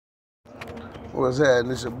What's happening?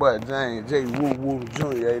 This your boy James J. Woo Woo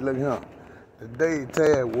Jr. Hey, look here. The day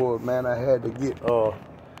tag was, man, I had to get the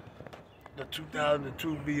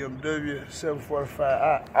 2002 BMW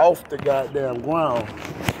 745i off the goddamn ground.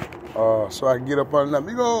 So I can get up under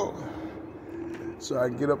that. So I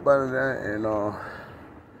can get up under there and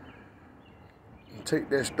take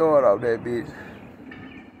that start off that bitch.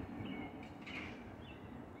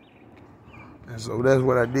 And so that's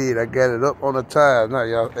what I did. I got it up on the tires now,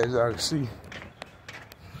 y'all, as y'all can see.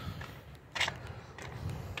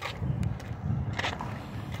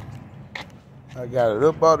 I got it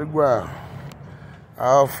up out the ground,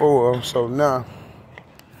 all four of them. So now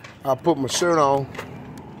I put my shirt on.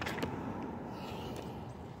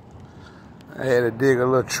 I had to dig a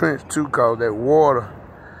little trench too, cause that water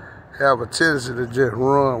have a tendency to just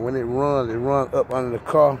run. When it runs up under the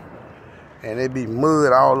car, and it be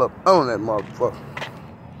mud all up on that motherfucker.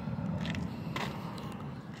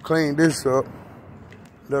 Clean this up,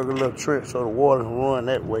 dug a little trench so the water can run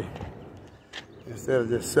that way, instead of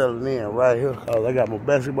just settling in right here. Cause I got my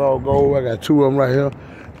basketball goal. I got two of them right here.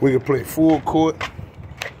 We can play full court.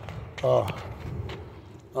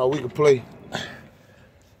 We can play.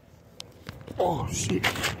 Oh shit,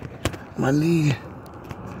 my knee.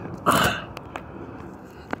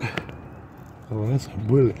 Oh, that's a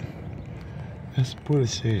bullet. That's a bullet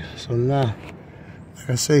shell. So now, like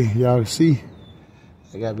I say, y'all can see,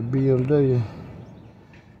 I got the BMW.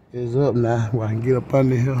 It's up now where I can get up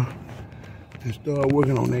under here and start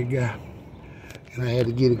working on that guy. And I had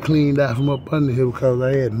to get it cleaned out from up under here because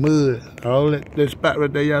I had mud. All that spot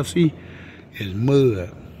right there y'all see is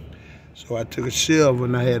mud. So I took a shovel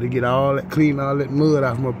and I had to get all that, clean all that mud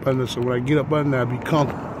out from up under, so when I get up under, I'll be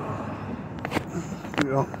comfortable.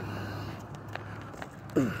 You know?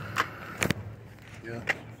 Yeah.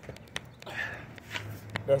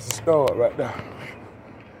 That's the start right there.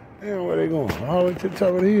 Damn, where they going? All the way to the top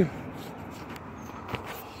of the hill.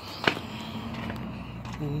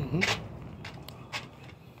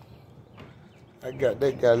 I got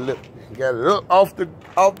that got it up off the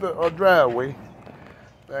driveway.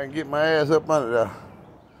 I can get my ass up under there.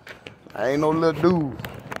 I ain't no little dude,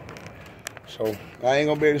 so I ain't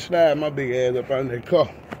gonna be able to slide my big ass up under that car.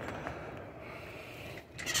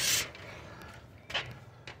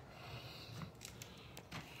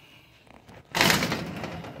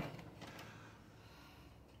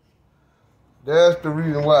 That's the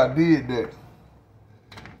reason why I did that.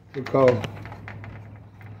 Because,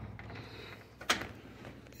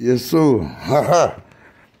 yes sir.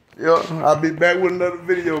 Yeah, I'll be back with another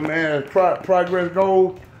video, man. Progress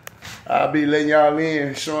goals. I'll be letting y'all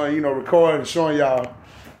in, showing, recording, showing y'all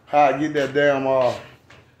how I get that damn, how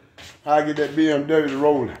I get that BMW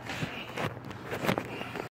rolling.